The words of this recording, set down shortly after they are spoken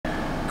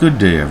Good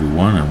day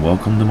everyone, and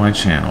welcome to my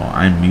channel.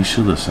 I'm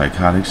Misha the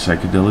Psychotic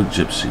Psychedelic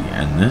Gypsy,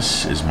 and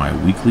this is my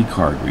weekly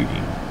card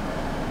reading.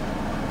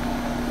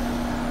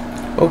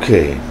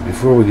 Okay,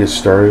 before we get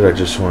started, I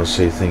just want to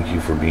say thank you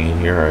for being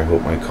here. I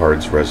hope my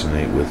cards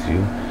resonate with you,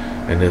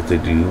 and if they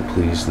do,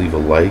 please leave a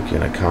like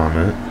and a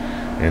comment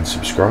and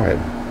subscribe.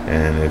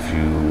 And if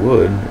you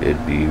would,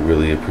 it'd be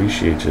really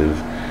appreciative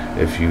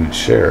if you'd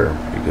share,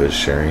 because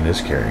sharing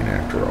is caring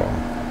after all.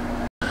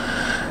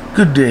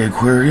 Good day,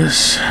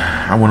 Aquarius.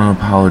 I want to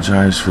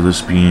apologize for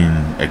this being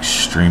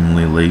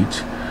extremely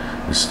late.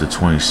 It's the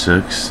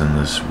 26th and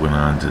this went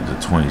on to the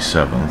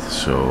 27th,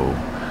 so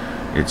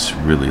it's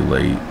really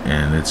late,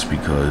 and it's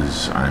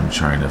because I'm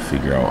trying to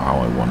figure out how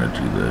I want to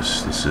do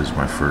this. This is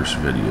my first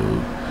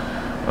videos,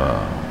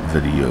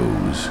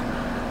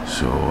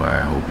 so I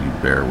hope you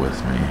bear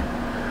with me.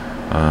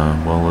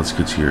 Well, let's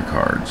get to your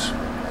cards.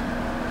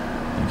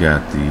 You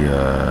got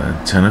the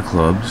 10 of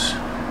clubs,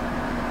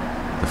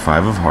 the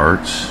 5 of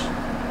hearts,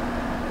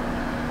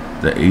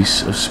 the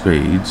ace of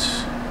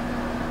spades,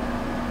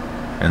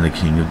 and the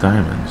king of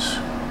diamonds.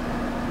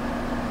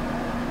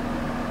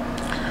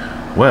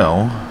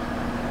 Well,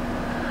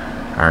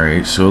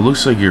 alright, so it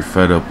looks like you're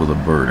fed up with a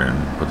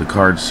burden, but the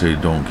cards say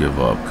don't give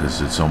up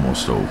because it's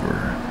almost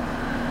over.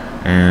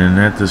 And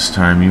at this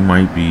time you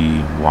might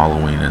be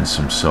wallowing in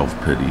some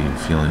self-pity,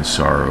 feeling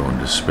sorrow and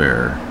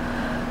despair,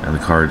 and the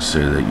cards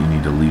say that you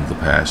need to leave the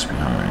past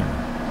behind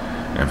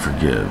and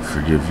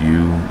forgive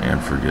you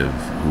and forgive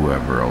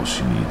whoever else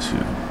you need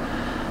to.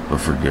 But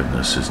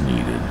forgiveness is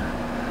needed.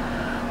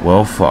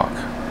 Well, fuck.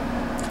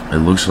 It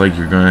looks like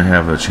you're going to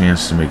have a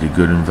chance to make a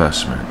good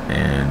investment,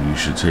 and you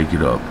should take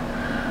it up.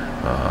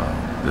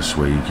 This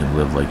way you can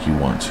live like you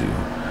want to.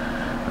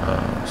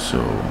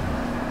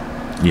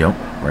 Yep,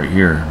 right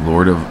here,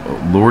 Lord of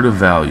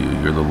Value.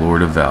 You're the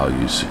Lord of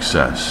Value,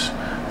 success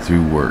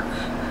through work,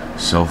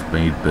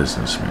 self-made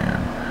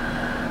businessman.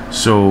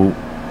 So,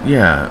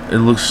 yeah, it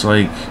looks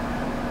like,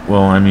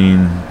 well, I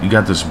mean, you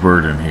got this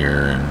burden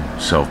here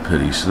and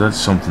self-pity, so that's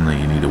something that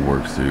you need to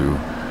work through.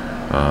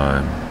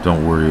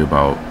 Don't worry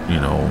about,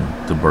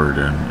 the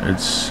burden.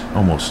 It's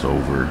almost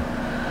over.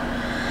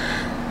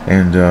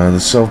 And the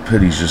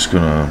self-pity is just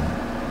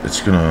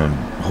it's gonna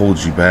hold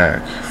you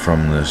back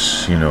from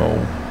this,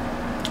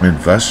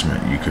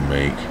 investment you can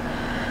make.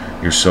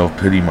 Your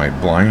self-pity might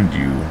blind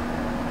you,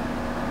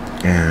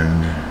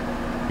 and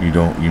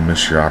you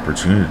miss your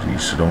opportunity.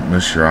 So don't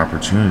miss your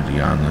opportunity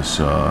on this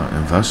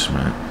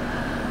investment.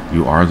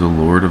 You are the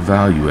Lord of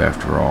Value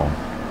after all.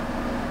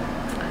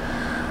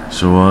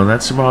 So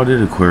that's about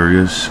it,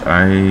 Aquarius.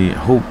 I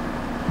hope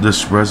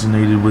this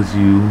resonated with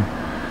you,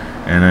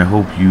 and I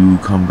hope you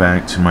come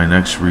back to my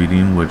next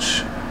reading,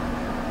 which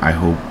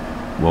I'm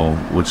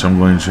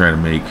going to try to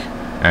make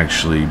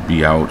actually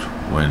be out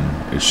when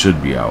it should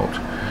be out.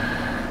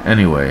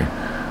 Anyway,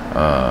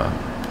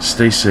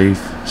 stay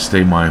safe,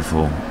 stay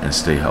mindful, and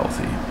stay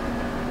healthy.